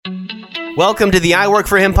Welcome to the I Work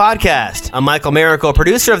For Him podcast. I'm Michael Miracle,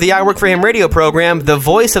 producer of the I Work For Him radio program, the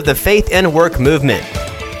voice of the faith and work movement.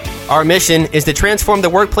 Our mission is to transform the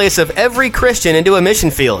workplace of every Christian into a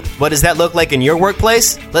mission field. What does that look like in your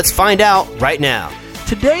workplace? Let's find out right now.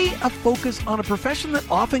 Today, a focus on a profession that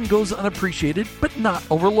often goes unappreciated but not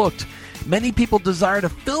overlooked. Many people desire to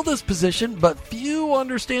fill this position, but few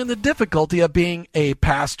understand the difficulty of being a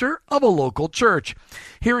pastor of a local church.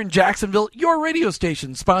 Here in Jacksonville, your radio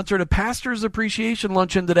station sponsored a Pastor's Appreciation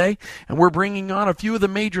Luncheon today, and we're bringing on a few of the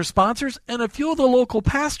major sponsors and a few of the local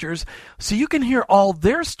pastors so you can hear all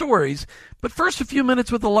their stories. But first, a few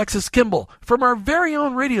minutes with Alexis Kimball from our very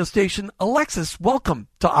own radio station. Alexis, welcome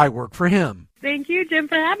to I Work For Him. Thank you, Jim,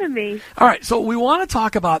 for having me. All right, so we want to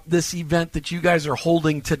talk about this event that you guys are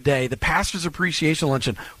holding today, the Pastor's Appreciation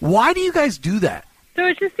Luncheon. Why do you guys do that? So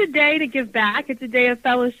it's just a day to give back. It's a day of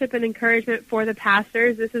fellowship and encouragement for the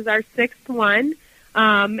pastors. This is our sixth one,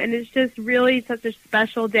 and it's just really such a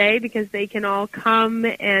special day because they can all come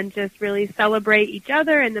and just really celebrate each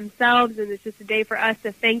other and themselves, and it's just a day for us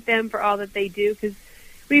to thank them for all that they do because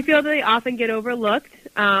we feel that they often get overlooked.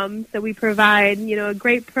 So we provide, a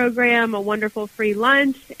great program, a wonderful free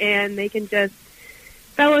lunch, and they can just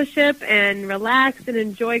fellowship and relax and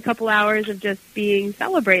enjoy a couple hours of just being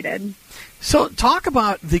celebrated. So talk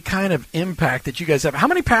about the kind of impact that you guys have. How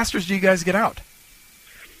many pastors do you guys get out?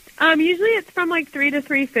 Usually it's from like 3 to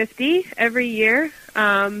 350 every year.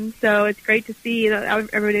 So it's great to see,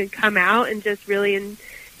 everybody come out and just really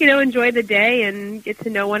enjoy the day and get to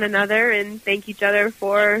know one another and thank each other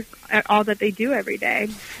for all that they do every day.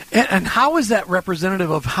 And how is that representative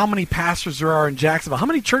of how many pastors there are in Jacksonville? How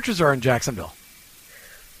many churches are in Jacksonville?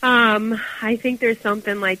 I think there's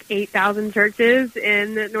something like 8,000 churches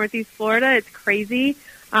in Northeast Florida. It's crazy.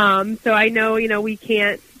 So I know, we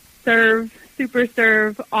can't super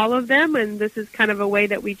serve all of them, and this is kind of a way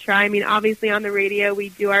that we try. I mean, obviously on the radio, we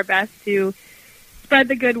do our best to spread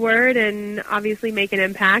the good word and obviously make an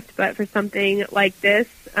impact, but for something like this,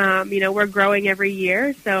 we're growing every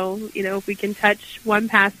year, so if we can touch one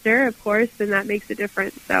pastor, of course, then that makes a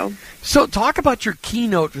difference. So talk about your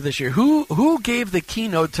keynote for this year. Who gave the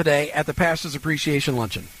keynote today at the Pastor's Appreciation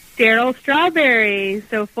Luncheon? Daryl Strawberry,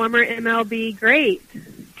 so former MLB great.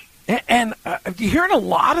 And you're hearing a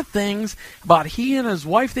lot of things about he and his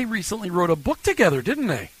wife. They recently wrote a book together, didn't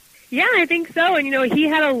they? Yeah, I think so. And, he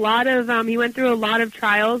had a lot of, he went through a lot of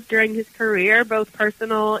trials during his career, both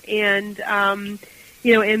personal and,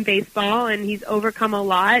 in baseball. And he's overcome a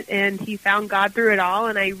lot, and he found God through it all.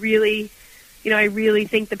 And I really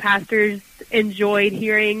think the pastors enjoyed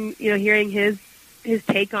hearing his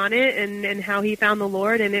take on it and how he found the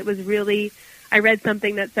Lord. And it was really, I read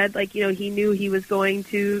something that said, he knew he was going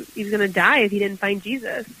to die if he didn't find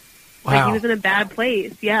Jesus. Wow. Like, he was in a bad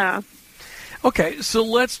place. Yeah. Okay, so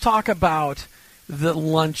let's talk about the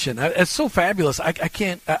luncheon. It's so fabulous. I'm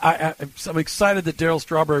excited that Daryl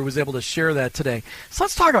Strawberry was able to share that today. So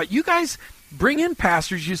let's talk about, you guys bring in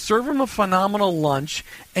pastors, you serve them a phenomenal lunch,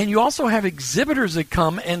 and you also have exhibitors that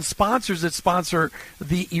come and sponsors that sponsor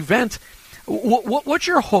the event. What's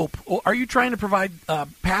your hope? Are you trying to provide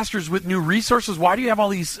pastors with new resources? Why do you have all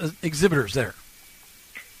these exhibitors there?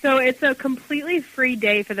 So it's a completely free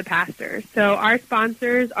day for the pastors. So our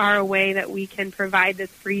sponsors are a way that we can provide this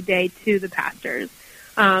free day to the pastors.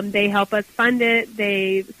 They help us fund it.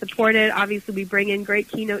 They support it. Obviously, we bring in great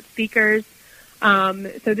keynote speakers.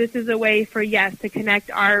 So this is a way for, to connect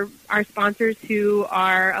our sponsors who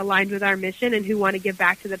are aligned with our mission and who want to give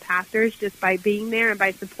back to the pastors just by being there and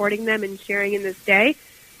by supporting them and sharing in this day.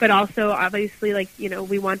 But also, obviously,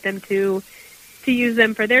 we want them to use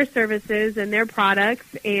them for their services and their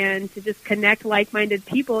products and to just connect like-minded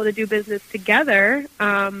people to do business together,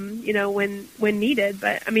 when needed.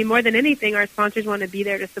 But, more than anything, our sponsors want to be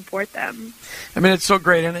there to support them. It's so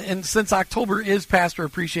great. And since October is Pastor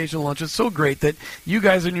Appreciation Lunch, it's so great that you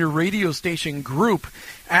guys in your radio station group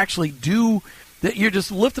actually do that. You're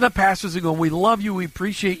just lifting up pastors and going, we love you, we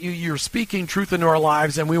appreciate you, you're speaking truth into our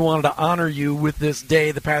lives, and we wanted to honor you with this day,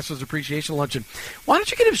 the Pastor's Appreciation Luncheon. Why don't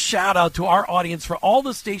you give a shout-out to our audience for all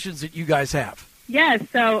the stations that you guys have? Yes,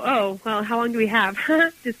 so, how long do we have?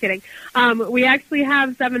 Just kidding. We actually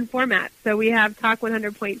have 7 formats. So we have Talk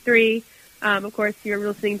 100.3. Of course, you're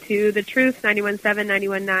listening to The Truth, 91.7,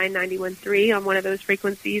 91.9, 91.3 on one of those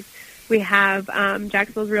frequencies. We have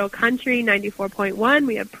Jacksonville's Real Country, 94.1.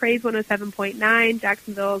 We have Praise 107.9,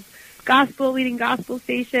 Jacksonville's leading gospel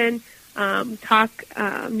station. News Talk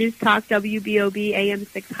WBOB AM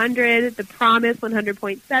 600. The Promise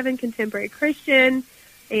 100.7, Contemporary Christian.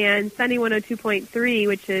 and Sunny 102.3,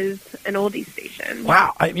 which is an oldie station.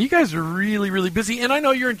 Wow. I mean, you guys are really, really busy. And I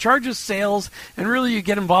know you're in charge of sales and really you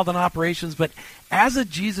get involved in operations. But as a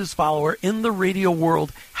Jesus follower in the radio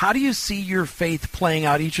world, how do you see your faith playing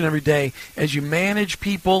out each and every day as you manage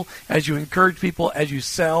people, as you encourage people, as you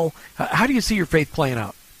sell? How do you see your faith playing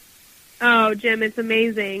out? Oh, Jim, it's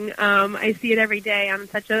amazing. I see it every day on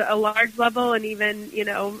such a large level and even,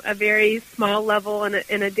 a very small level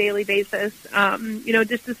in a daily basis.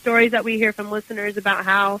 Just the stories that we hear from listeners about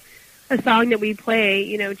how a song that we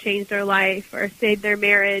play, changed their life or saved their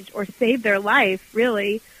marriage or saved their life,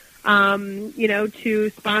 really,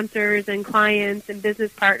 to sponsors and clients and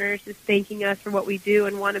business partners just thanking us for what we do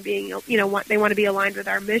and they want to be aligned with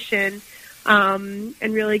our mission. And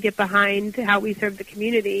really get behind how we serve the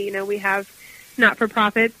community. We have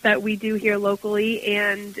not-for-profits that we do here locally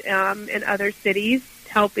and in other cities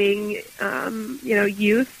helping,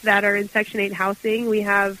 youth that are in Section 8 housing. We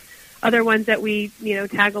have other ones that we,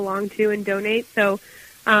 tag along to and donate. So,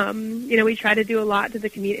 we try to do a lot to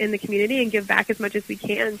in the community and give back as much as we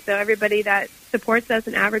can. So everybody that supports us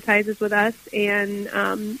and advertises with us and,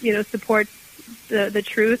 supports the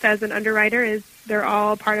truth as an underwriter they're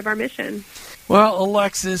all part of our mission. Well,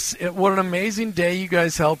 Alexis, what an amazing day you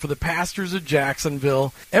guys held for the pastors of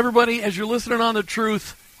Jacksonville. Everybody, as you're listening on The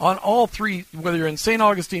Truth, on all three, whether you're in St.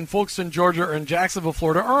 Augustine, Folkestone, Georgia, or in Jacksonville,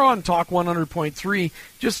 Florida, or on Talk 100.3,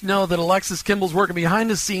 just know that Alexis Kimball's working behind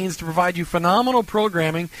the scenes to provide you phenomenal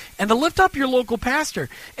programming and to lift up your local pastor.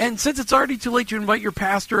 And since it's already too late to invite your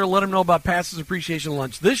pastor or let him know about Pastor's Appreciation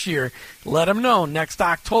Lunch this year, let him know next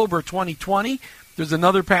October 2020, there's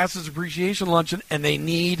another Pastor's Appreciation Luncheon, and they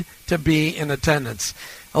need to be in attendance.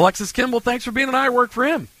 Alexis Kimball, thanks for being on I Work for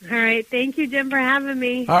Him. All right. Thank you, Jim, for having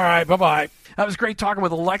me. All right. Bye-bye. That was great talking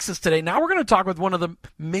with Alexis today. Now we're going to talk with one of the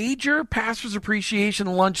major Pastor's Appreciation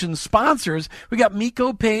Luncheon sponsors. We got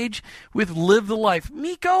Miko Page with Live the Life.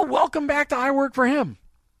 Miko, welcome back to I Work for Him.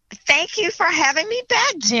 Thank you for having me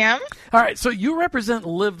back, Jim. All right. So you represent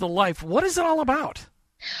Live the Life. What is it all about?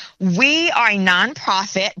 We are a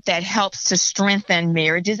nonprofit that helps to strengthen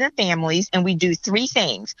marriages and families, and we do three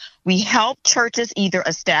things. We help churches either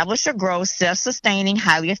establish or grow self-sustaining,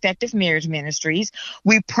 highly effective marriage ministries.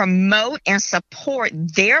 We promote and support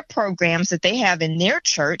their programs that they have in their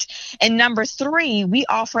church. And number three, we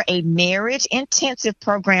offer a marriage intensive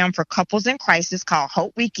program for couples in crisis called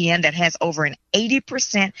Hope Weekend that has over an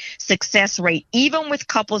 80% success rate, even with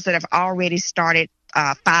couples that have already started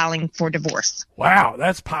filing for divorce. Wow,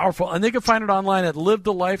 that's powerful. And they can find it online at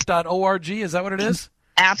livethelife.org. Is that what it is?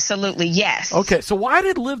 Absolutely, yes. Okay, so why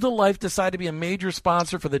did Live the Life decide to be a major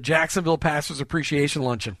sponsor for the Jacksonville Pastors Appreciation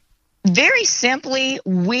Luncheon? Very simply,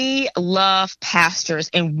 we love pastors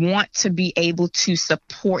and want to be able to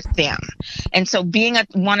support them. And so being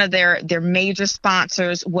one of their major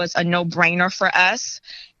sponsors was a no-brainer for us.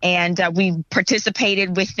 And we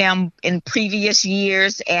participated with them in previous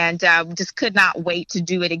years and just could not wait to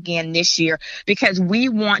do it again this year because we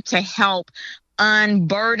want to help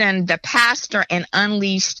unburden the pastor and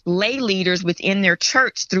unleash lay leaders within their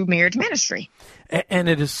church through marriage ministry. And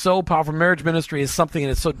it is so powerful. Marriage ministry is something that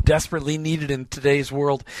is so desperately needed in today's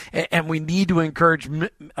world. And we need to encourage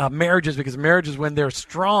marriages because marriages, when they're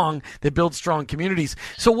strong, they build strong communities.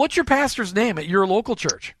 So what's your pastor's name at your local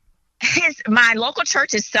church? My local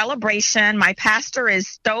church is Celebration. My pastor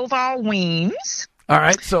is Stovall Weems. All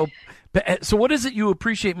right. So what is it you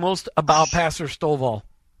appreciate most about Pastor Stovall?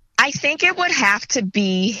 I think it would have to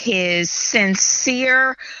be his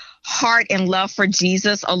sincere heart and love for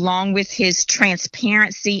Jesus, along with his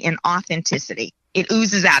transparency and authenticity. It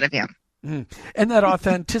oozes out of him. And that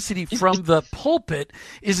authenticity from the pulpit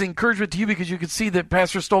is encouragement to you because you can see that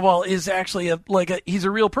Pastor Stovall is actually he's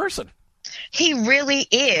a real person. He really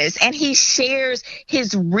is. And he shares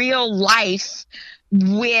his real life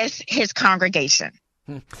with his congregation.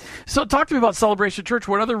 So talk to me about Celebration Church.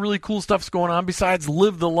 What other really cool stuff's going on besides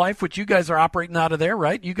Live the Life, which you guys are operating out of there,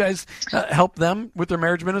 right? You guys help them with their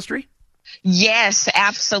marriage ministry? Yes,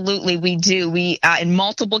 absolutely. We do. We in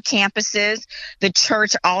multiple campuses. The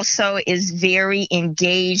church also is very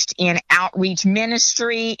engaged in outreach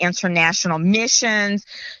ministry, international missions.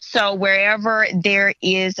 So wherever there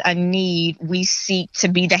is a need, we seek to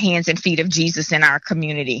be the hands and feet of Jesus in our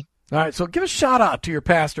community. All right. So give a shout out to your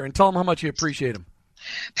pastor and tell him how much you appreciate him.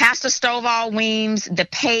 Pastor Stovall Weems, the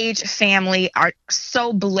Page family are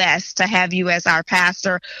so blessed to have you as our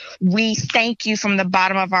pastor. We thank you from the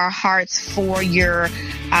bottom of our hearts for your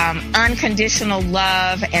unconditional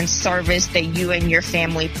love and service that you and your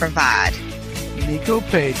family provide. Miko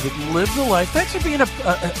Page with Live the Life. Thanks for being a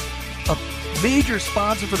major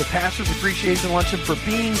sponsor for the Pastors Appreciation Luncheon, for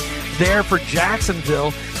being there for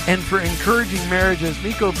Jacksonville, and for encouraging marriages.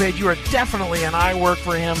 Miko Page, you are definitely an I Work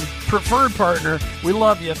For Him preferred partner. We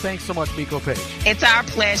love you. Thanks so much, Miko Page. It's our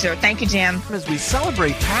pleasure. Thank you, Jim. As we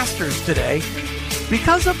celebrate pastors today,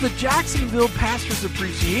 because of the Jacksonville Pastors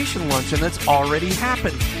Appreciation Luncheon that's already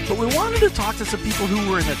happened. But we wanted to talk to some people who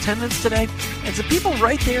were in attendance today, and some people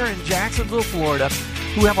right there in Jacksonville, Florida,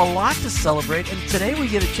 who have a lot to celebrate. And today we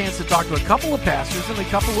get a chance to talk to a couple of pastors and a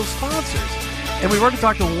couple of sponsors. And we've already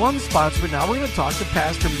talked to one sponsor, but now we're going to talk to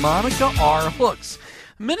Pastor Monica R. Hooks.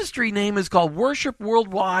 Ministry name is called Worship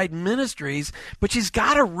Worldwide Ministries, but she's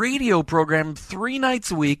got a radio program 3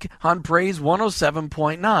 nights a week on Praise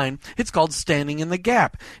 107.9. It's called Standing in the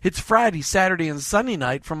Gap. It's Friday, Saturday, and Sunday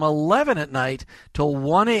night from 11 at night till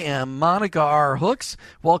 1 a.m. Monica R. Hooks,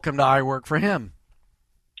 welcome to I Work For Him.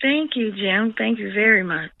 Thank you, Jim. Thank you very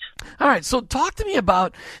much. All right, so talk to me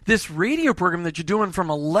about this radio program that you're doing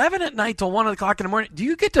from 11 at night till 1 o'clock in the morning. Do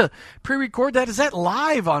you get to pre-record that? Is that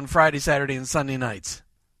live on Friday, Saturday, and Sunday nights?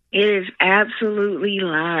 It is absolutely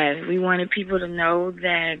live. We wanted people to know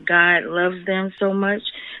that God loves them so much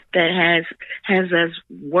that has us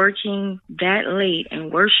working that late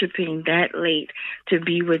and worshiping that late to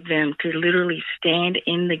be with them, to literally stand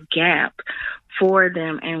in the gap for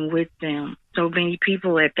them and with them. So many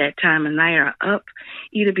people at that time of night are up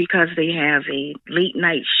either because they have a late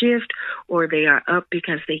night shift, or they are up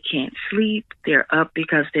because they can't sleep. They're up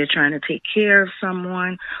because they're trying to take care of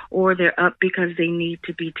someone, or they're up because they need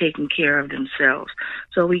to be taking care of themselves.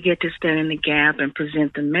 So we get to stand in the gap and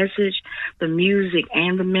present the message, the music,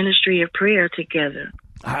 and the ministry of prayer together.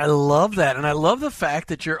 I love that, and I love the fact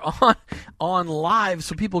that you're on live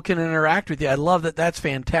so people can interact with you. I love that. That's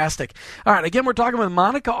fantastic. All right, again, we're talking with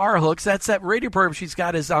Monica R. Hooks. That's that radio program she's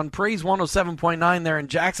got is on Praise 107.9 there in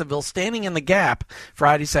Jacksonville, Standing in the Gap,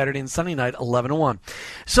 Friday, Saturday, and Sunday night, 11 to 1.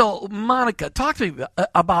 So, Monica, talk to me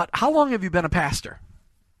about how long have you been a pastor?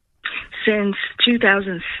 Since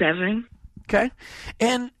 2007. Okay,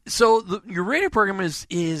 and so your radio program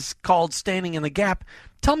is called Standing in the Gap.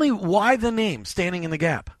 Tell me why the name, Standing in the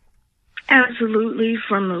Gap. Absolutely,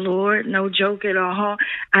 from the Lord. No joke at all.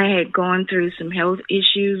 I had gone through some health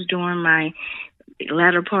issues during my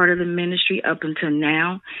latter part of the ministry up until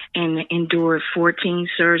now, and endured 14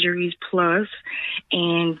 surgeries plus,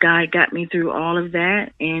 and God got me through all of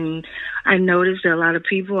that. And I noticed that a lot of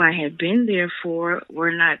people I had been there for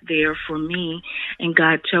were not there for me, and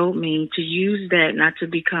God told me to use that not to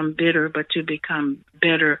become bitter, but to become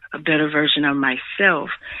a better version of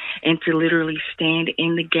myself, and to literally stand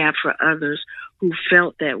in the gap for others who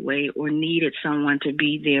felt that way or needed someone to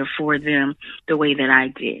be there for them the way that I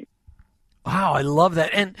did. Wow, I love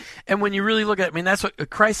that. And when you really look at it, I mean, that's what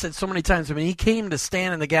Christ said so many times. I mean, he came to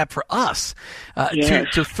stand in the gap for us,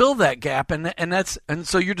 yes. to fill that gap. And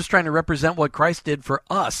so you're just trying to represent what Christ did for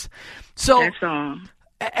us. So that's all.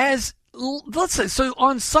 Let's say, so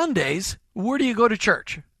on Sundays, where do you go to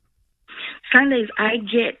church? Sundays, I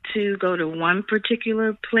get to go to one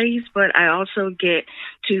particular place, but I also get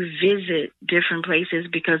to visit different places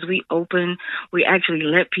because we actually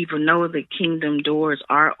let people know the kingdom doors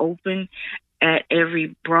are open at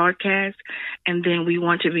every broadcast. And then we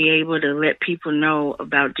want to be able to let people know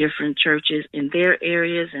about different churches in their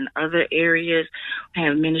areas and other areas. We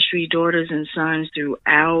have ministry daughters and sons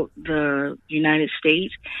throughout the United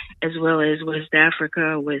States, as well as West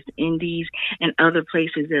Africa, West Indies, and other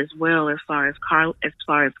places as well, as far as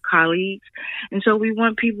colleagues. And so we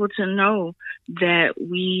want people to know that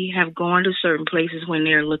we have gone to certain places when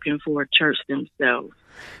they're looking for a church themselves.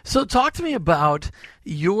 So talk to me about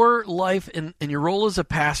your life and your role as a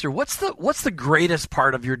pastor. What's the greatest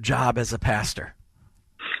part of your job as a pastor?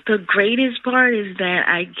 The greatest part is that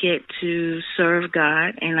I get to serve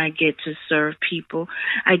God and I get to serve people.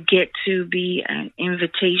 I get to be an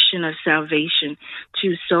invitation of salvation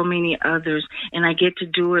to so many others, and I get to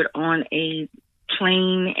do it on a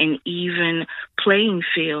plain and even playing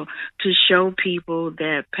field to show people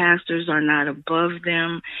that pastors are not above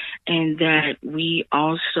them, and that we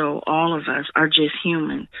also, all of us, are just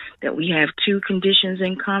human, that we have two conditions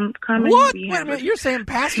in common. What? Wait a minute, you're saying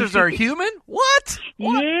pastors are human? What?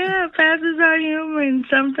 Yeah, pastors are human.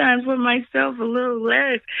 Sometimes for myself, a little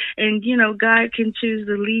less. And, God can choose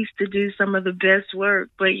the least to do some of the best work.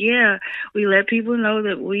 But, yeah, we let people know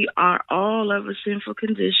that we are all of a sinful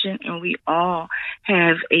condition, and we all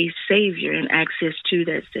have a Savior and access to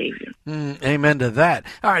that Savior. Amen to that.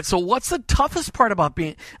 All right, so what's the toughest part about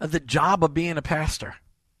being the job of being a pastor?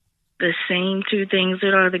 The same two things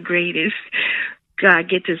that are the greatest. I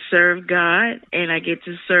get to serve God and I get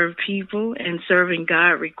to serve people, and serving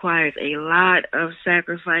God requires a lot of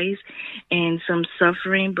sacrifice and some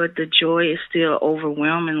suffering, but the joy is still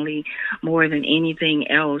overwhelmingly more than anything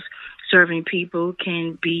else. Serving people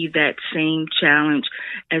can be that same challenge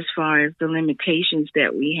as far as the limitations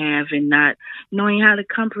that we have in not knowing how to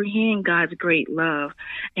comprehend God's great love.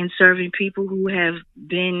 And serving people who have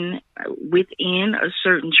been within a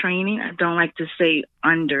certain training, I don't like to say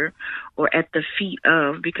under or at the feet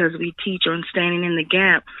of, because we teach on standing in the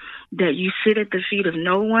gap, that you sit at the feet of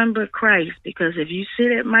no one but Christ, because if you sit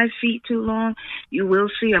at my feet too long, you will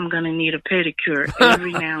see I'm going to need a pedicure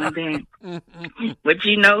every now and then. But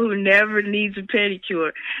you know who never needs a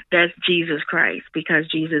pedicure? That's Jesus Christ, because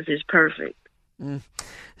Jesus is perfect.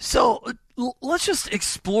 So let's just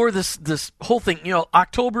explore this whole thing. You know,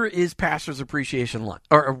 October is Pastor's Appreciation Lunch,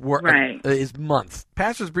 right. Is month.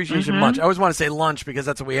 Pastor's Appreciation Month. I always want to say lunch because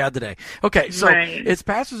that's what we had today. Okay, so It's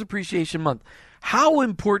Pastor's Appreciation Month. How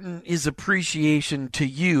important is appreciation to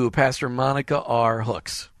you, Pastor Monica R.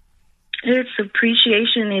 Hooks? Its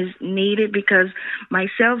appreciation is needed because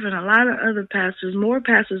myself and a lot of other pastors, more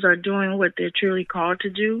pastors are doing what they're truly called to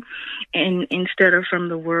do, and instead of from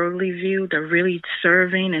the worldly view, they're really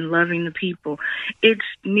serving and loving the people. It's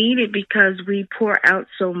needed because we pour out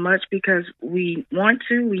so much because we want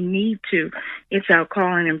to, we need to. It's our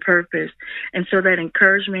calling and purpose. And so that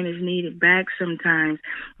encouragement is needed back sometimes.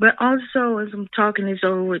 But also, as I'm talking this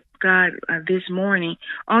over with God this morning,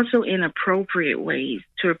 also in appropriate ways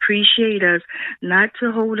to appreciate us, not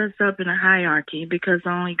to hold us up in a hierarchy, because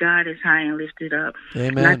only God is high and lifted up.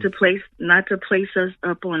 Amen. Not to place us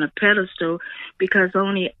up on a pedestal, because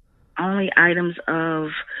only items of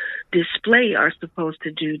display are supposed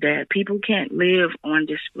to do that. People can't live on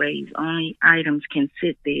displays. Only items can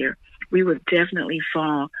sit there. We would definitely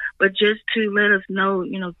fall. But just to let us know,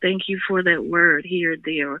 thank you for that word here,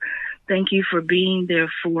 there. Thank you for being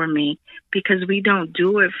there for me, because we don't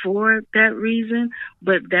do it for that reason,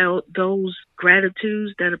 but those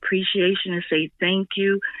gratitudes, that appreciation, and say thank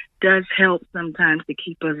you does help sometimes to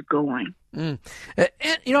keep us going. And,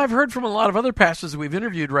 I've heard from a lot of other pastors that we've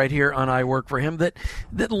interviewed right here on I Work for Him that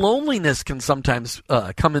loneliness can sometimes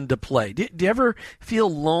come into play. Do you ever feel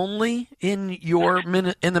lonely in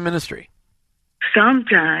in the ministry?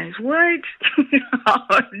 Sometimes. What?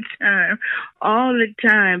 All the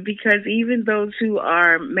time, because even those who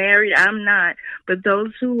are married, I'm not, but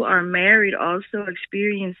those who are married also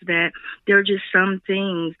experience that. There are just some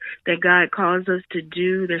things that God calls us to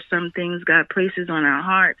do. There's some things God places on our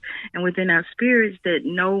hearts and within our spirits that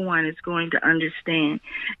no one is going to understand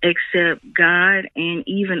except God and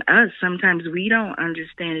even us. Sometimes we don't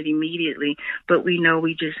understand it immediately, but we know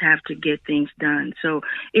we just have to get things done. So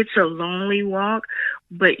it's a lonely walk,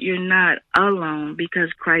 but you're not alone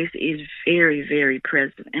because Christ is very, very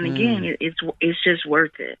present. And again, it's just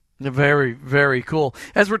worth it. Very, very cool.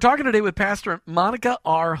 As we're talking today with Pastor Monica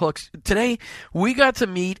R. Hooks, today we got to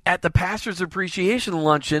meet at the Pastor's Appreciation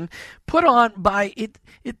Luncheon put on by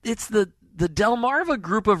it's the Delmarva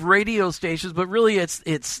group of radio stations, but really it's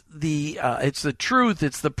the Truth,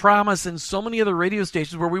 it's the Promise, and so many other radio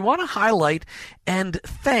stations where we want to highlight and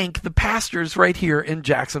thank the pastors right here in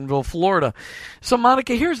Jacksonville, Florida. So,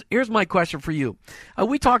 Monica, here's my question for you.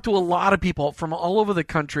 We talk to a lot of people from all over the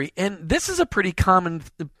country, and this is a pretty common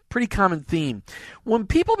theme. When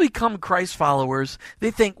people become Christ followers,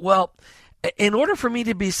 they think, well, in order for me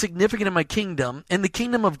to be significant in my kingdom, in the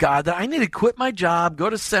kingdom of God, that I need to quit my job, go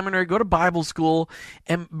to seminary, go to Bible school,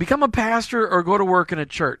 and become a pastor or go to work in a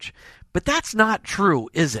church. But that's not true,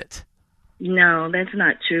 is it? No, that's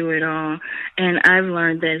not true at all. And I've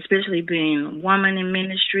learned that, especially being a woman in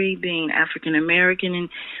ministry, being African American in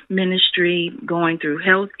ministry, going through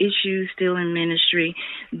health issues still in ministry,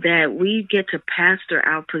 that we get to pastor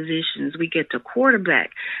our positions. We get to quarterback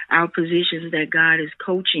our positions that God is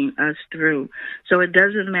coaching us through. So it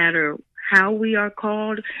doesn't matter how we are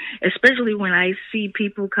called, especially when I see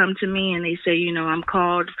people come to me and they say, I'm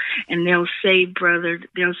called, and they'll say,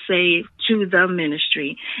 to the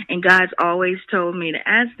ministry. And God's always told me to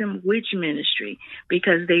ask them which ministry,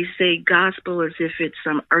 because they say gospel as if it's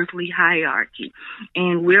some earthly hierarchy.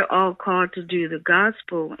 And we're all called to do the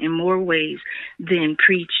gospel in more ways than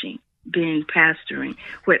preaching, than pastoring.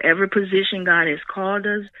 Whatever position God has called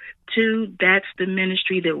us to, that's the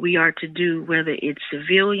ministry that we are to do, whether it's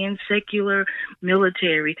civilian, secular,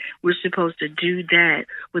 military. We're supposed to do that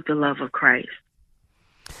with the love of Christ.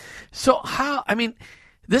 So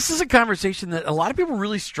This is a conversation that a lot of people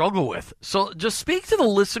really struggle with. So just speak to the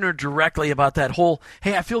listener directly about that whole,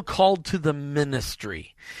 hey, I feel called to the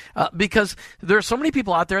ministry. Because there are so many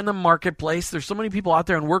people out there in the marketplace. There's so many people out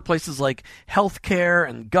there in workplaces like healthcare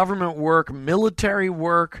and government work, military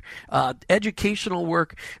work, educational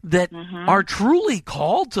work that are truly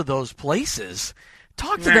called to those places.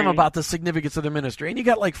 Talk to them about the significance of the ministry. And you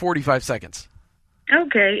got like 45 seconds.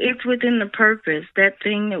 Okay, it's within the purpose. That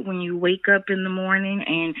thing that when you wake up in the morning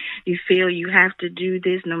and you feel you have to do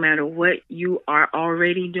this no matter what you are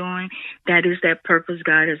already doing, that is that purpose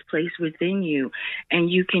God has placed within you. And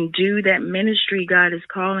you can do that ministry God is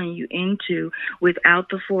calling you into without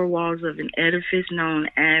the four walls of an edifice known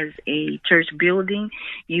as a church building.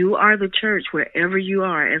 You are the church wherever you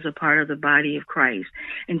are as a part of the body of Christ.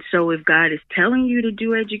 And so if God is telling you to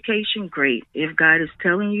do education, great. If God is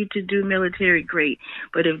telling you to do military, great.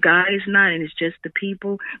 But if God is not, and it's just the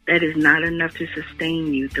people, that is not enough to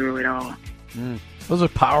sustain you through it all. Those are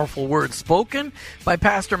powerful words spoken by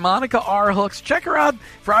Pastor Monica R. Hooks. Check her out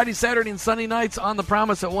Friday, Saturday, and Sunday nights on The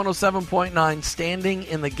Promise at 107.9, Standing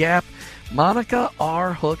in the Gap. Monica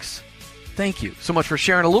R. Hooks, thank you so much for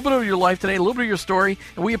sharing a little bit of your life today, a little bit of your story,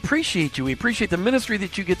 and we appreciate you. We appreciate the ministry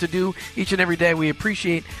that you get to do each and every day. We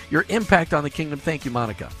appreciate your impact on the kingdom. Thank you,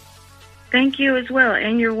 Monica. Thank you as well,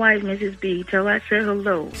 and your wife, Mrs. B. Tell I said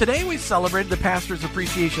hello. Today we celebrated the Pastor's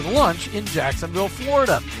Appreciation Lunch in Jacksonville,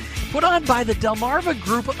 Florida, put on by the Delmarva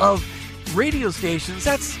Group of radio stations.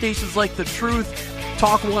 That's stations like The Truth,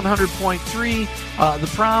 Talk 100.3, The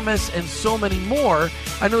Promise, and so many more.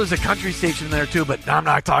 I know there's a country station in there too, but I'm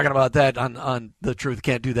not talking about that on The Truth.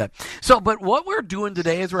 Can't do that. But what we're doing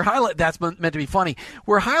today is that's meant to be funny.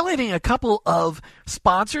 We're highlighting a couple of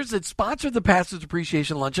sponsors that sponsored the Pastor's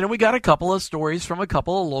Appreciation Luncheon, and we got a couple of stories from a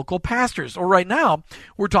couple of local pastors. Well, right now,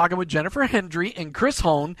 we're talking with Jennifer Hendry and Chris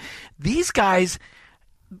Hone. These guys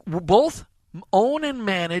both own and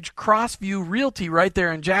manage Crossview Realty right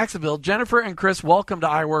there in Jacksonville. Jennifer and Chris, welcome to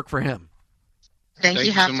I Work for Him. Thank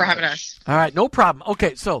you for having us. All right, no problem.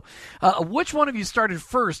 Okay, so which one of you started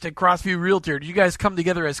first at Crossview Realty? Or did you guys come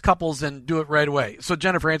together as couples and do it right away? So,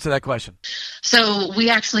 Jennifer, answer that question. So we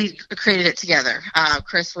actually created it together.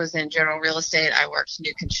 Chris was in general real estate. I worked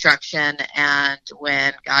new construction. And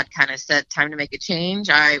when God kind of said time to make a change,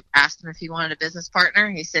 I asked him if he wanted a business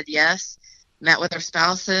partner. He said yes. Met with our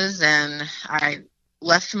spouses, and I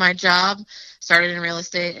left my job, started in real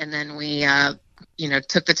estate, and then we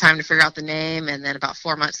took the time to figure out the name, and then about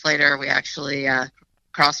 4 months later, we actually,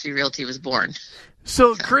 Crossview Realty was born.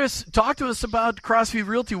 So, Chris, talk to us about Crossview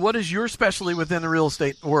Realty. What is your specialty within the real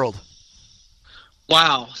estate world?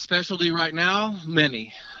 Wow, specialty right now,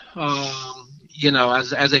 many.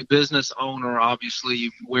 As a business owner, obviously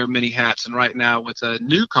you wear many hats, and right now with a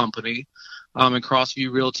new company, and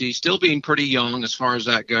Crossview Realty still being pretty young as far as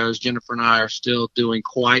that goes. Jennifer and I are still doing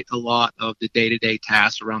quite a lot of the day-to-day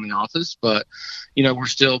tasks around the office, but, we're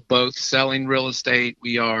still both selling real estate.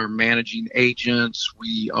 We are managing agents.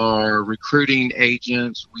 We are recruiting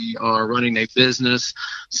agents. We are running a business.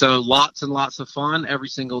 So lots and lots of fun every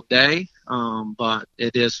single day, but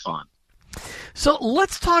it is fun. So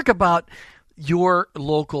let's talk about your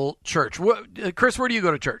local church. Chris, where do you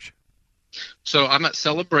go to church? So I'm at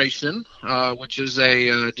Celebration, which is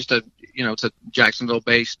it's a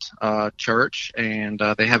Jacksonville-based church, and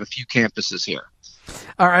they have a few campuses here.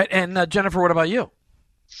 All right, and Jennifer, what about you?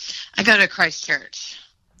 I go to Christ Church.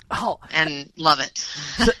 Oh, and love it.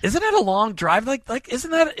 So isn't that a long drive? Like,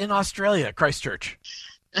 isn't that in Australia, Christ Church?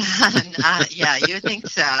 Yeah, you would think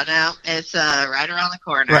so. No, it's right around the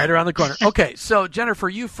corner. Right around the corner. Okay, so Jennifer,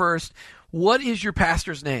 you first. What is your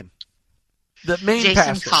pastor's name? The main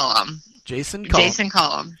pastor. Jason Cullum. Jason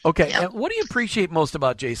Cullum. Okay, yep. And what do you appreciate most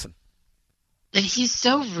about Jason? He's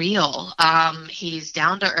so real. He's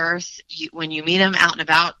down to earth. When you meet him out and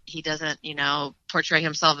about, he doesn't, portray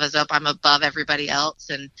himself as I'm above everybody else,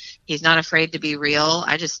 and he's not afraid to be real.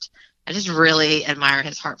 I just really admire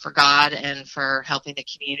his heart for God and for helping the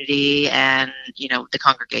community and, the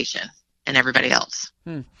congregation and everybody else.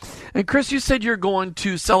 And Chris, you said you're going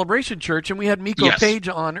to Celebration Church, and we had Miko Page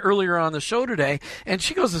on earlier on the show today, and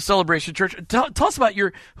she goes to Celebration Church. Tell us about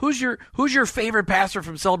who's your favorite pastor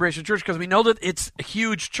from Celebration Church, because we know that it's a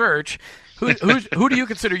huge church. Who do you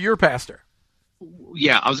consider your pastor?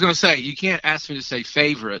 Yeah, I was going to say, you can't ask me to say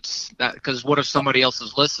favorites, because what if somebody else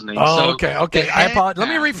is listening? Oh, so, okay. I apologize. Let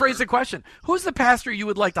me rephrase the question. Who's the pastor you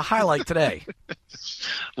would like to highlight today?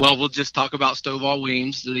 Well, we'll just talk about Stovall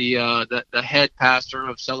Weems, the head pastor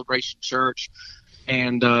of Celebration Church,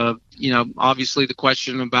 and obviously the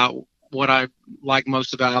question about what I like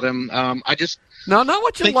most about him. Not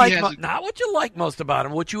what you like most about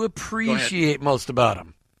him. What you appreciate most about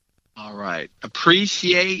him. All right.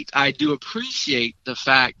 I do appreciate the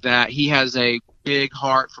fact that he has a big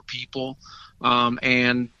heart for people,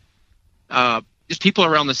 and just people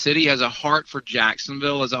around the city. He has a heart for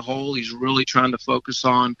Jacksonville as a whole. He's really trying to focus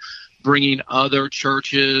on bringing other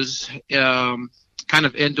churches kind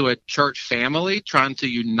of into a church family, trying to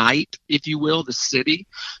unite, if you will, the city.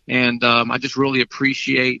 And I just really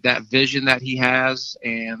appreciate that vision that he has,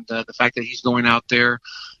 and the fact that he's going out there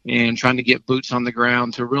and trying to get boots on the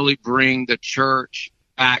ground to really bring the church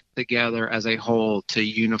back together as a whole to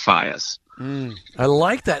unify us. I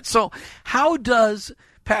like that. So how does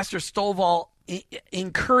Pastor Stovall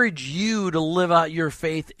encourage you to live out your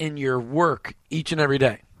faith in your work each and every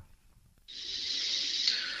day?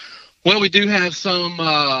 Well, we do have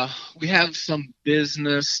some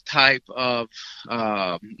business type of,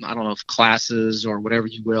 I don't know if classes or whatever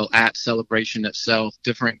you will at Celebration itself,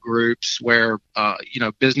 different groups where,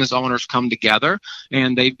 business owners come together,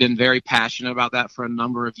 and they've been very passionate about that for a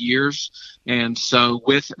number of years. And so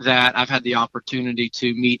with that, I've had the opportunity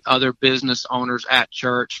to meet other business owners at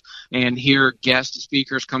church and hear guest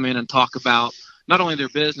speakers come in and talk about not only their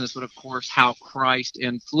business, but of course how Christ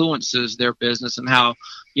influences their business, and how,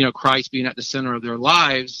 Christ being at the center of their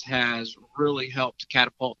lives has really helped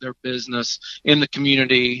catapult their business in the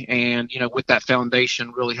community, and, with that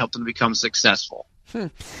foundation, really helped them become successful.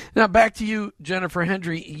 Now back to you, Jennifer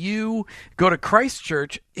Hendry. You go to Christ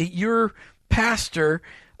Church. Your pastor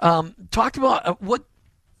talked about what,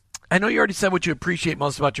 I know you already said what you appreciate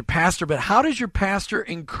most about your pastor, but how does your pastor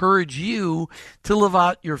encourage you to live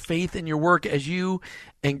out your faith in your work as you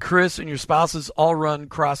and Chris and your spouses all run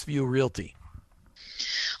Crossview Realty?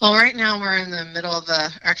 Well, right now we're in the middle of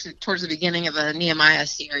actually towards the beginning of a Nehemiah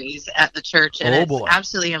series at the church, and it's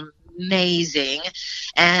absolutely amazing.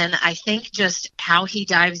 And I think just how he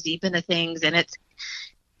dives deep into things, and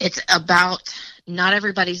it's about not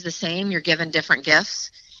everybody's the same. You're given different gifts,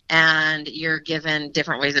 and you're given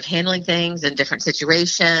different ways of handling things in different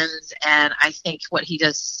situations. And I think what he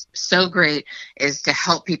does so great is to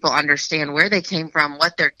help people understand where they came from,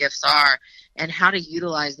 what their gifts are, and how to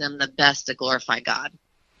utilize them the best to glorify God.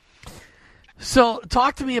 So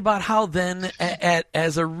talk to me about how then,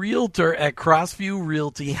 as a realtor at Crossview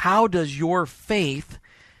Realty, how does your faith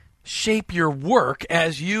shape your work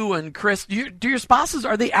as you and Chris, do your spouses,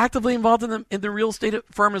 are they actively involved in the real estate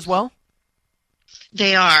firm as well?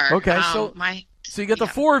 They are. Okay, so you get the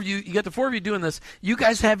four of you doing this. You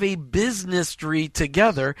guys have a business tree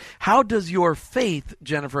together. How does your faith,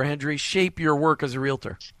 Jennifer Hendry, shape your work as a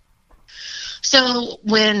realtor? So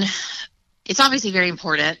it's obviously very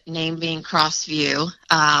important, name being Crossview,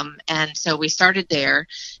 and so we started there,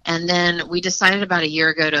 and then we decided about a year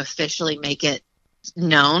ago to officially make it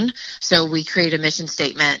known. So we create a mission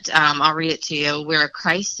statement. I'll read it to you. We're a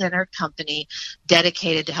Christ-centered company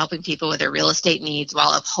dedicated to helping people with their real estate needs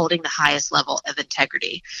while upholding the highest level of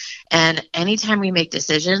integrity. And anytime we make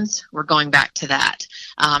decisions, we're going back to that.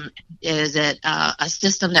 Is it a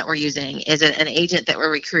system that we're using? Is it an agent that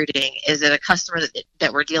we're recruiting? Is it a customer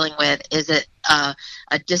that we're dealing with? Is it a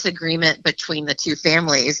disagreement between the two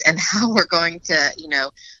families, and how we're going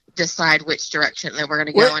to, decide which direction that we're going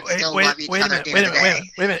to go and still love each other at the end of the day.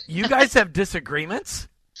 Wait a minute. You guys have disagreements?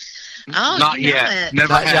 Oh, not yet.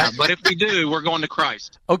 Never have. But if we do, we're going to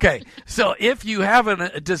Christ. Okay. So if you have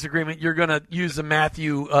a disagreement, you're going to use the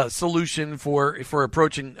Matthew solution for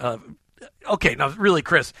approaching. Okay, now really,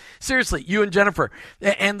 Chris, seriously, you and Jennifer,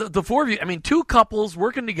 and the four of you, two couples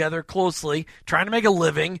working together closely, trying to make a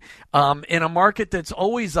living in a market that's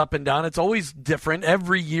always up and down. It's always different.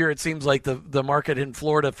 Every year it seems like the market in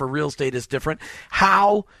Florida for real estate is different.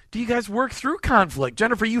 How do you guys work through conflict?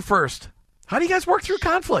 Jennifer, you first. How do you guys work through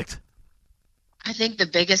conflict? I think the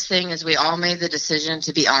biggest thing is we all made the decision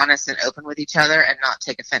to be honest and open with each other and not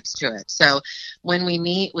take offense to it. So when we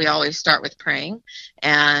meet, we always start with praying,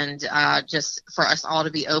 and just for us all to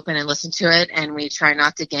be open and listen to it. And we try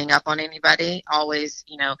not to gang up on anybody. Always,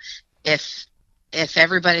 if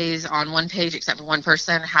everybody's on one page except for one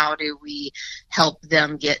person, how do we help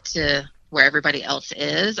them get to where everybody else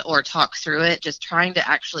is, or talk through it, just trying to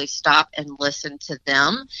actually stop and listen to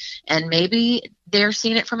them. And maybe they're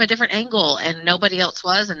seeing it from a different angle and nobody else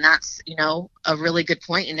was, and that's, a really good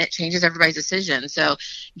point, and it changes everybody's decision. So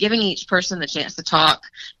giving each person the chance to talk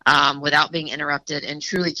without being interrupted, and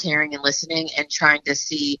truly caring and listening, and trying to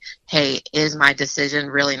see, hey, is my decision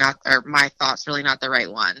really not, or my thoughts really not the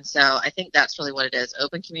right one? So I think that's really what it is.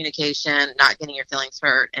 Open communication, not getting your feelings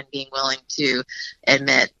hurt, and being willing to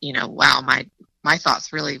admit, wow, my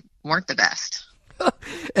thoughts really weren't the best.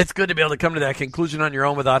 It's good to be able to come to that conclusion on your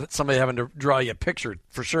own without somebody having to draw you a picture,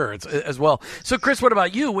 for sure, as well. So, Chris, what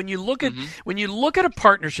about you? When you look at a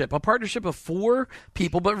partnership of 4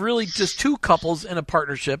 people, but really just 2 couples in a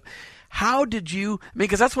partnership, how did you?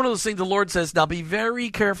 Because that's one of those things the Lord says. Now, be very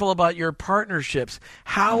careful about your partnerships.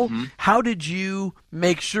 How did you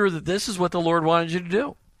make sure that this is what the Lord wanted you to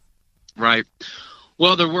do? Right.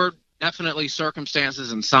 Well, there were definitely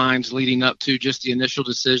circumstances and signs leading up to just the initial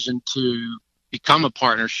decision to become a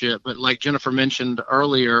partnership. But like Jennifer mentioned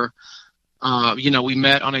earlier, we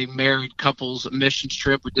met on a married couple's missions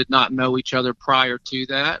trip. We did not know each other prior to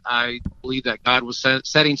that. I believe that God was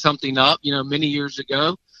setting something up, many years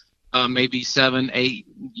ago. Maybe 7, 8,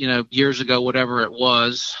 years ago, whatever it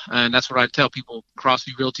was. And that's what I tell people.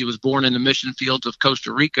 Crossview Realty was born in the mission fields of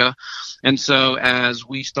Costa Rica. And so as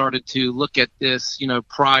we started to look at this,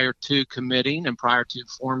 prior to committing and prior to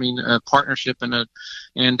forming a partnership and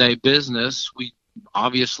a business, we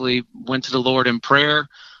obviously went to the Lord in prayer.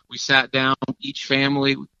 We sat down, each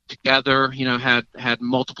family together, had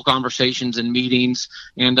multiple conversations and meetings,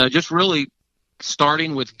 and just really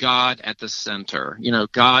starting with God at the center,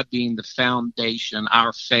 God being the foundation,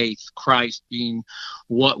 our faith, Christ being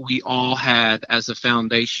what we all had as a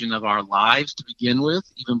foundation of our lives to begin with,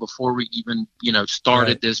 even before we even,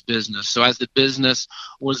 started this business. So as the business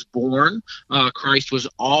was born, Christ was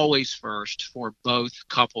always first for both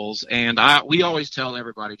couples. And we always tell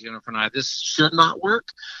everybody, Jennifer and I, this should not work.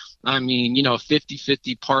 I mean, a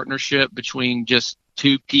 50-50 partnership between just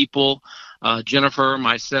 2 people, Jennifer,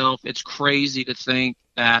 myself. It's crazy to think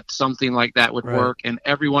that something like that would work. And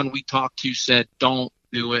everyone we talked to said, don't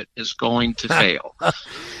do it, is going to fail.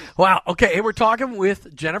 Wow. Okay. Hey, we're talking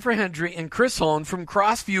with Jennifer Hendry and Chris Hone from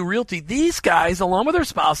Crossview Realty. These guys, along with their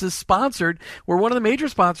spouses, were one of the major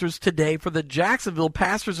sponsors today for the Jacksonville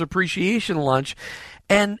Pastors Appreciation Lunch.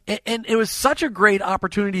 And it was such a great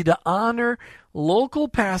opportunity to honor local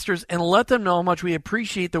pastors and let them know how much we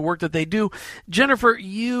appreciate the work that they do. Jennifer,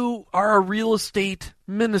 you are a real estate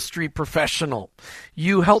ministry professional.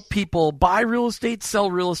 You help people buy real estate,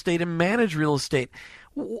 sell real estate, and manage real estate.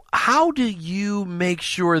 How do you make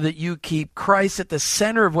sure that you keep Christ at the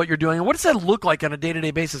center of what you're doing? And what does that look like on a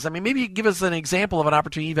day-to-day basis? I mean, maybe you give us an example of an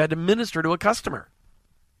opportunity you've had to minister to a customer.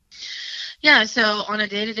 Yeah, so on a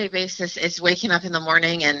day-to-day basis, it's waking up in the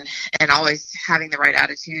morning and always having the right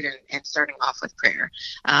attitude and starting off with prayer.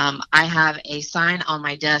 I have a sign on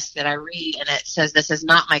my desk that I read, and it says, "This is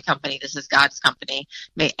not my company, this is God's company.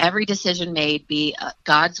 May every decision made be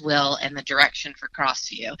God's will and the direction for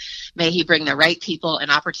Crossview. May He bring the right people and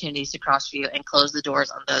opportunities to Crossview and close the doors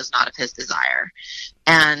on those not of His desire."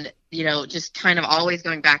 And, just kind of always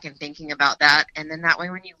going back and thinking about that. And then that way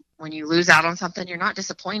when you lose out on something, you're not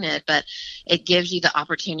disappointed, but it gives you the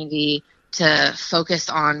opportunity to focus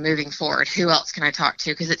on moving forward. Who else can I talk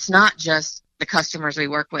to? Because it's not just the customers we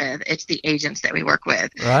work with, it's the agents that we work with.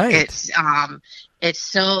 Right. It's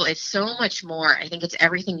so much more. I think it's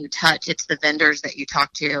everything you touch. It's the vendors that you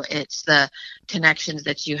talk to. It's the connections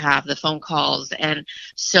that you have, the phone calls. And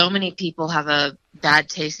so many people have a bad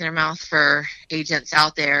taste in their mouth for agents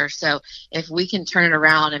out there. So if we can turn it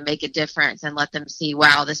around and make a difference and let them see,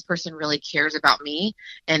 wow, this person really cares about me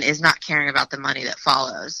and is not caring about the money that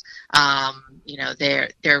follows.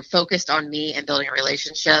 They're focused on me and building a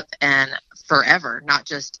relationship and forever, not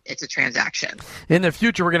just it's a transaction. In the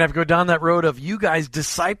future, we're going to have to go down that road of you guys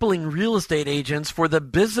discipling real estate agents for the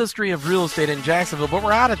business tree of real estate in Jacksonville, but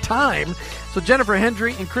we're out of time. So Jennifer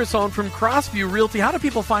Hendry and Chris Hone from Crossview Realty, how do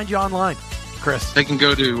people find you online, Chris? They can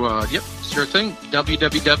go to, sure thing,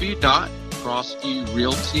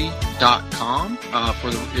 www.crossviewrealty.com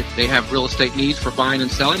if they have real estate needs for buying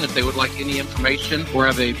and selling. If they would like any information or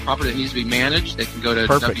have a property that needs to be managed, they can go to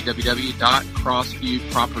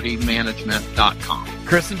www.crossviewpropertymanagement.com.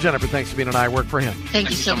 Chris and Jennifer, thanks for being on I Work For Him. Thank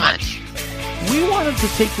you so much. We wanted to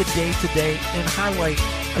take the day today and highlight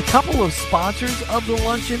a couple of sponsors of the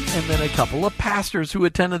luncheon and then a couple of pastors who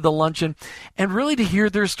attended the luncheon, and really to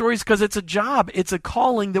hear their stories, because it's a job, it's a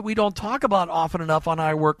calling that we don't talk about often enough on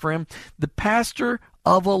I Work For Him. The pastor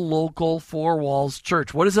of a local Four Walls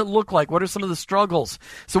church. What does it look like? What are some of the struggles?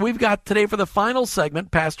 So we've got today for the final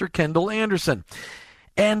segment, Pastor Kendall Anderson.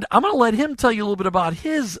 And I'm going to let him tell you a little bit about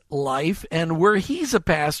his life and where he's a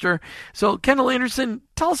pastor. So, Kendall Anderson,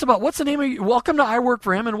 tell us about what's the name of your, welcome to I Work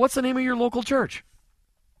For Him, and what's the name of your local church?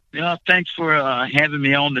 Yeah, thanks for having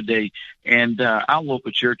me on today. And our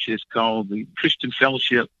local church is called the Christian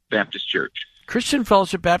Fellowship Baptist Church. Christian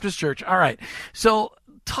Fellowship Baptist Church. All right. So,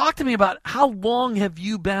 talk to me about how long have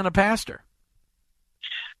you been a pastor?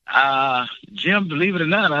 Jim, believe it or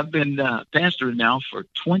not, I've been pastoring now for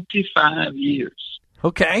 25 years.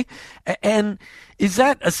 Okay. And is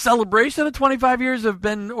that a celebration of 25 years have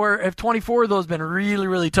been, or have 24 of those been really,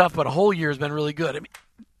 really tough, but a whole year has been really good? I mean,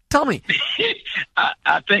 tell me.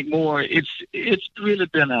 I think more. It's really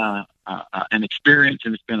been an experience,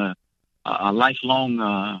 and it's been a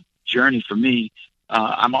lifelong journey for me.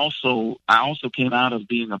 I also came out of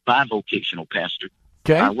being a bivocational pastor.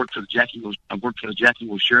 Okay. I worked for the Jacksonville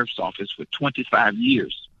Sheriff's Office for 25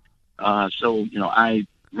 years. So I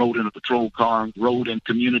rode in a patrol car, rode in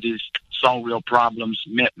communities, saw real problems,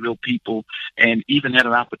 met real people, and even had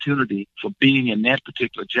an opportunity for being in that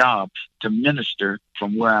particular job to minister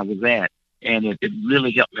from where I was at. And it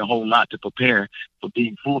really helped me a whole lot to prepare for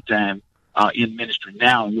being full-time in ministry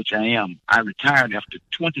now, in which I am. I retired after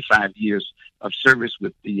 25 years of service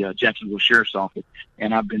with the Jacksonville Sheriff's Office,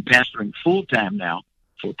 and I've been pastoring full-time now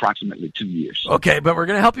for approximately 2 years. Okay, but we're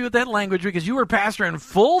going to help you with that language because you were pastoring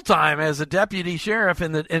full-time as a deputy sheriff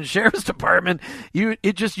in the sheriff's department. You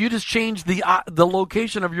just changed the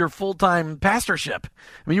location of your full-time pastorship.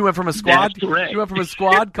 I mean, you went from a squad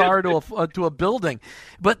car to a building.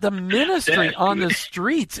 But the ministry on the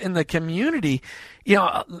streets in the community,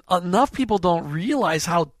 enough people don't realize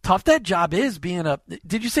how tough that job is being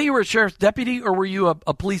did you say you were a sheriff's deputy or were you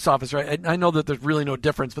a police officer? I know that there's really no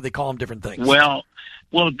difference, but they call them different things.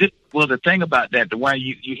 Well, the thing about that, the why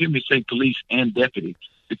you hear me say police and deputy,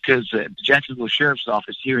 because the Jacksonville Sheriff's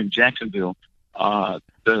Office here in Jacksonville,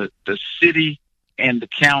 the city and the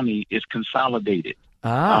county is consolidated.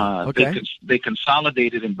 Okay. They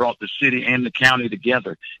consolidated and brought the city and the county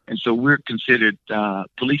together, and so we're considered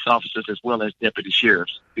police officers as well as deputy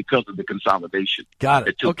sheriffs because of the consolidation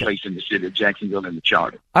that took place in the city of Jacksonville and the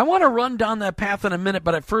charter. I want to run down that path in a minute,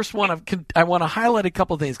 but I first want to highlight a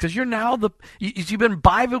couple of things because you're now you've been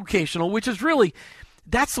bivocational, which is really.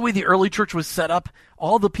 That's the way the early church was set up.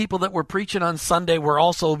 All the people that were preaching on Sunday were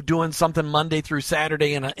also doing something Monday through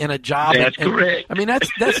Saturday in a job. That's correct. I mean,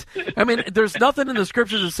 there's nothing in the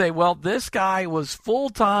scriptures that say, well, this guy was full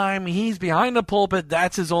time. He's behind the pulpit.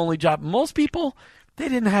 That's his only job. Most people, they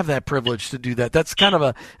didn't have that privilege to do that. That's kind of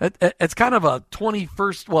a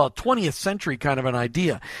 20th century kind of an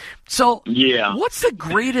idea. So, yeah. What's the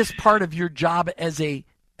greatest part of your job as a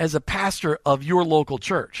pastor of your local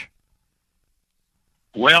church?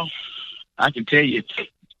 Well, I can tell you,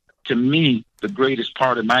 to me, the greatest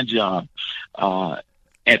part of my job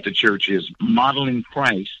at the church is modeling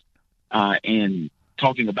Christ and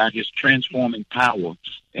talking about his transforming power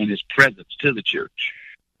and his presence to the church.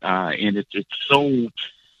 And it's so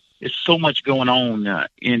much going on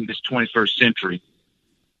in this 21st century.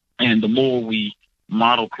 And the more we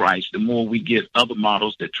model Christ, the more we get other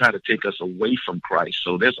models that try to take us away from Christ.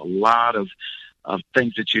 So there's a lot of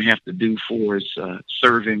things that you have to do for is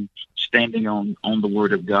serving, standing on the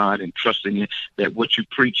Word of God and trusting it, that what you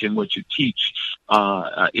preach and what you teach,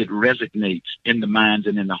 it resonates in the minds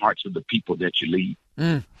and in the hearts of the people that you lead.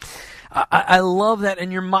 I love that,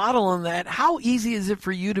 and you're modeling that. How easy is it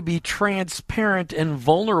for you to be transparent and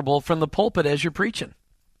vulnerable from the pulpit as you're preaching?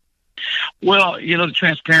 Well, the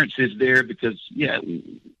transparency is there because,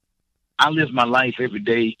 I live my life every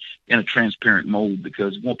day in a transparent mode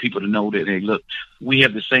because I want people to know that, hey, look, we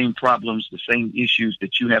have the same problems, the same issues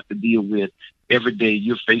that you have to deal with every day.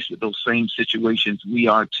 You're faced with those same situations. We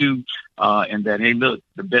are too. And that, hey, look,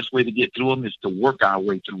 the best way to get through them is to work our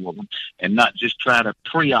way through them and not just try to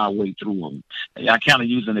pray our way through them. I kind of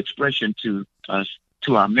use an expression to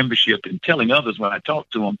our membership and telling others when I talk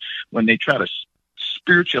to them when they try to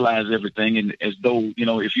spiritualize everything and as though,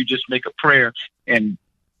 if you just make a prayer and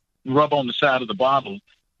rub on the side of the bottle,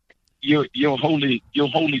 your holy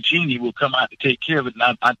genie will come out to take care of it.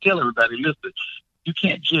 And I tell everybody, listen, you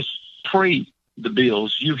can't just pray the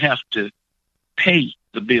bills. You have to pay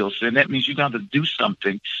the bills, and that means you got to do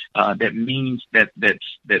something that means that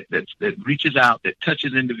reaches out, that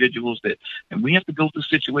touches individuals, and we have to go through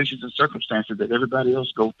situations and circumstances that everybody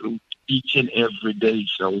else go through each and every day.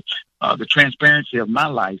 So the transparency of my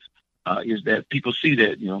life is that people see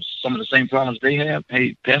that, some of the same problems they have,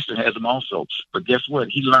 hey, Pastor has them also. But guess what?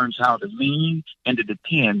 He learns how to lean and to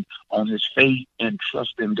depend on his faith and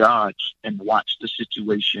trust in God and watch the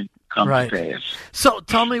situation come to pass. So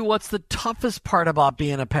tell me, what's the toughest part about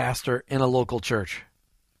being a pastor in a local church?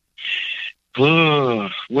 Well,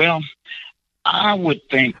 I would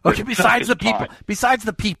think. Okay, besides the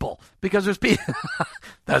people, because there's people.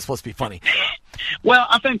 That's supposed to be funny. Well,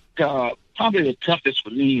 I think probably the toughest for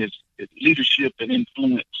me is leadership and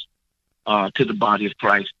influence to the body of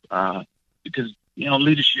Christ, because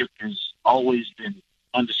leadership has always been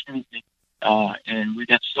under scrutiny, and we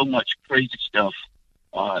got so much crazy stuff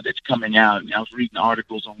that's coming out. And I was reading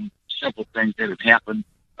articles on several things that have happened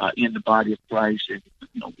in the body of Christ, and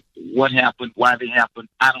what happened, why they happened.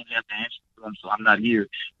 I don't have the answer to them, so I'm not here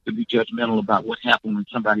to be judgmental about what happened in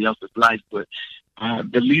somebody else's life. But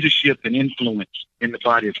the leadership and influence in the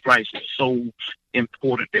body of Christ is so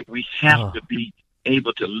important that we have to be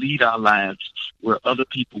able to lead our lives where other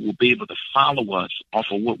people will be able to follow us off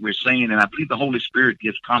of what we're saying. And I believe the Holy Spirit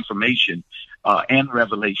gives confirmation and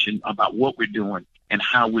revelation about what we're doing and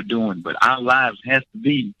how we're doing. But our lives have to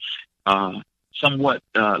be somewhat,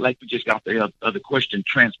 like we just got the other question,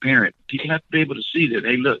 transparent. People have to be able to see that,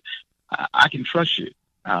 hey, look, I can trust you.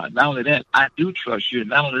 Not only that, I do trust you. And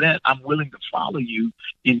not only that, I'm willing to follow you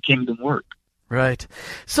in kingdom work. Right.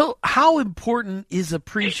 So how important is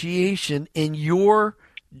appreciation in your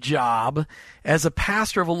job as a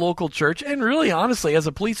pastor of a local church, and really, honestly, as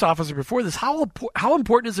a police officer before this? How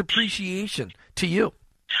important is appreciation to you?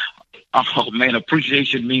 Oh, man,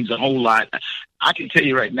 appreciation means a whole lot. I can tell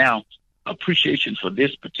you right now, appreciation for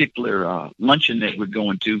this particular luncheon that we're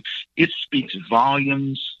going to, it speaks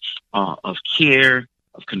volumes of care,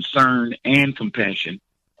 of concern, and compassion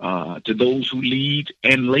to those who lead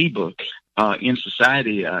and labor in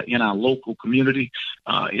society, in our local community.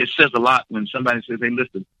 It says a lot when somebody says, hey,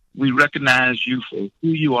 listen, we recognize you for who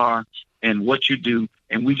you are and what you do,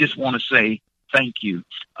 and we just want to say thank you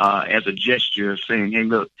as a gesture of saying, hey,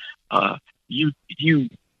 look, you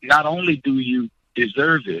not only do you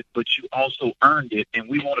deserve it, but you also earned it, and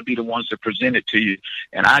we want to be the ones that present it to you.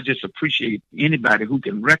 And I just appreciate anybody who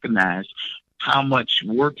can recognize how much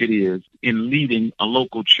work it is in leading a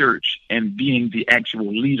local church and being the actual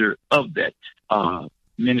leader of that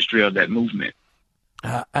ministry, of that movement.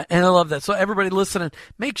 And I love that. So everybody listening,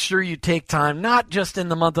 make sure you take time, not just in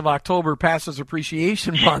the month of October, Pastor's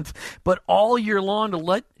Appreciation Month, but all year long, to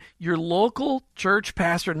let your local church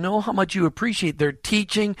pastor know how much you appreciate their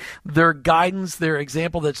teaching, their guidance, their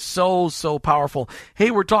example. That's so, so powerful.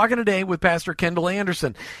 Hey, we're talking today with Pastor Kendall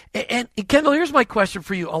Anderson. And Kendall, here's my question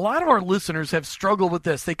for you. A lot of our listeners have struggled with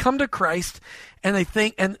this. They come to Christ and they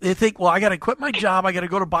think, well, I got to quit my job. I got to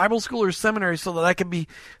go to Bible school or seminary so that I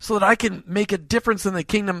can make a difference in the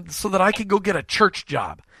kingdom, so that I can go get a church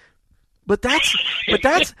job. But that's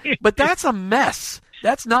a mess.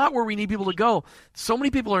 That's not where we need people to go. So many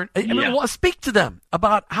people are. I want to speak to them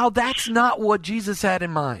about how that's not what Jesus had in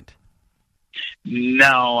mind.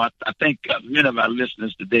 No, I think many of our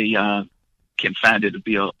listeners today can find it to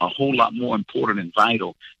be a whole lot more important and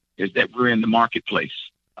vital is that we're in the marketplace.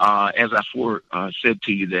 As I said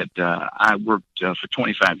to you that I worked for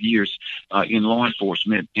 25 years in law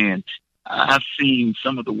enforcement, and I've seen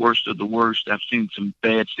some of the worst of the worst. I've seen some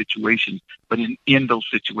bad situations, but in those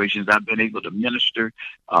situations, I've been able to minister,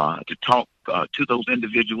 to talk to those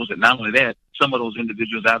individuals. And not only that, some of those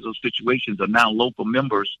individuals out of those situations are now local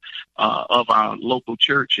members of our local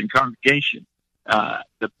church and congregation.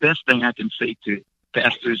 The best thing I can say to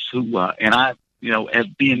pastors who, and I, as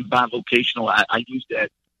being bivocational, I use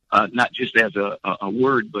that not just as a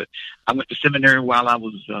word, but I went to seminary while I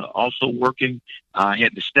was also working. I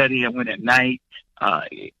had to study. I went at night.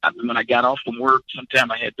 When I got off from work,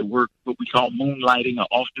 sometimes I had to work what we call moonlighting or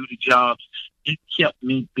off-duty jobs. It kept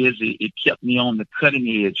me busy. It kept me on the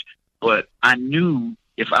cutting edge. But I knew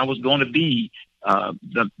if I was going to be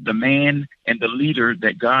the man and the leader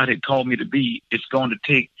that God had called me to be, it's going to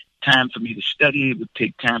take time for me to study. It would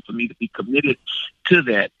take time for me to be committed to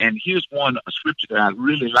that. And here's a scripture that I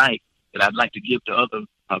really like, that I'd like to give to other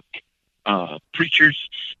preachers,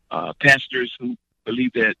 pastors who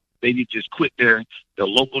believe that they need to just quit their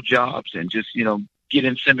local jobs and just, get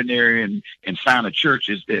in seminary and find a church,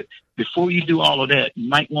 is that before you do all of that, you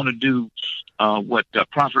might want to do what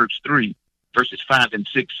Proverbs 3, verses 5 and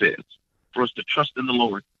 6 says, for us to trust in the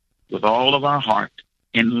Lord with all of our heart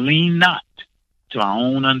and lean not to our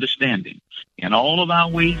own understanding. In all of our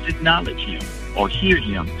ways acknowledge him or hear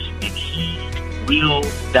him, and he will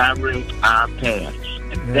direct our paths.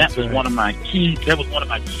 And that was one of my key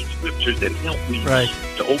scriptures that helped me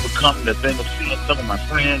to overcome the thing of seeing some of my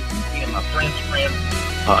friends and seeing my friends' friends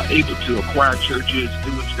able to acquire churches,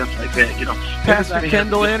 doing stuff like that. Pastor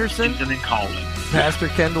Kendall Anderson. Pastor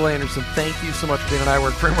Kendall Anderson, thank you so much for being on I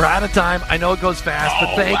Work For Him. We're out of time. I know it goes fast,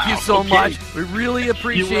 but thank you so much. We really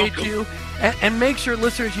appreciate you. And make sure,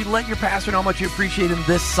 listeners, you let your pastor know how much you appreciate him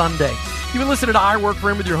this Sunday. You've been listening to I Work For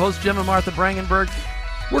Him with your host, Jim and Martha Brangenberg.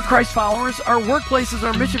 We're Christ followers. Our workplace is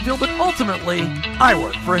our mission field, but ultimately, I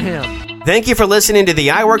work for him. Thank you for listening to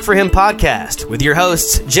the I Work For Him podcast with your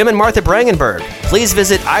hosts, Jim and Martha Brangenberg. Please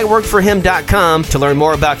visit iworkforhim.com to learn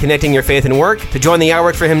more about connecting your faith and work, to join the I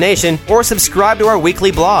Work For Him Nation, or subscribe to our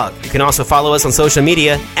weekly blog. You can also follow us on social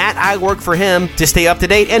media at I Work For Him to stay up to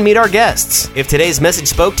date and meet our guests. If today's message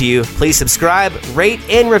spoke to you, please subscribe, rate,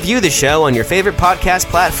 and review the show on your favorite podcast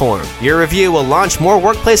platform. Your review will launch more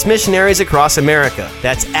workplace missionaries across America.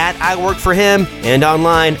 That's at I Work For Him and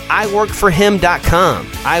online iworkforhim.com.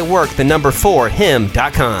 I work the number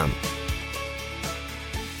 4him.com.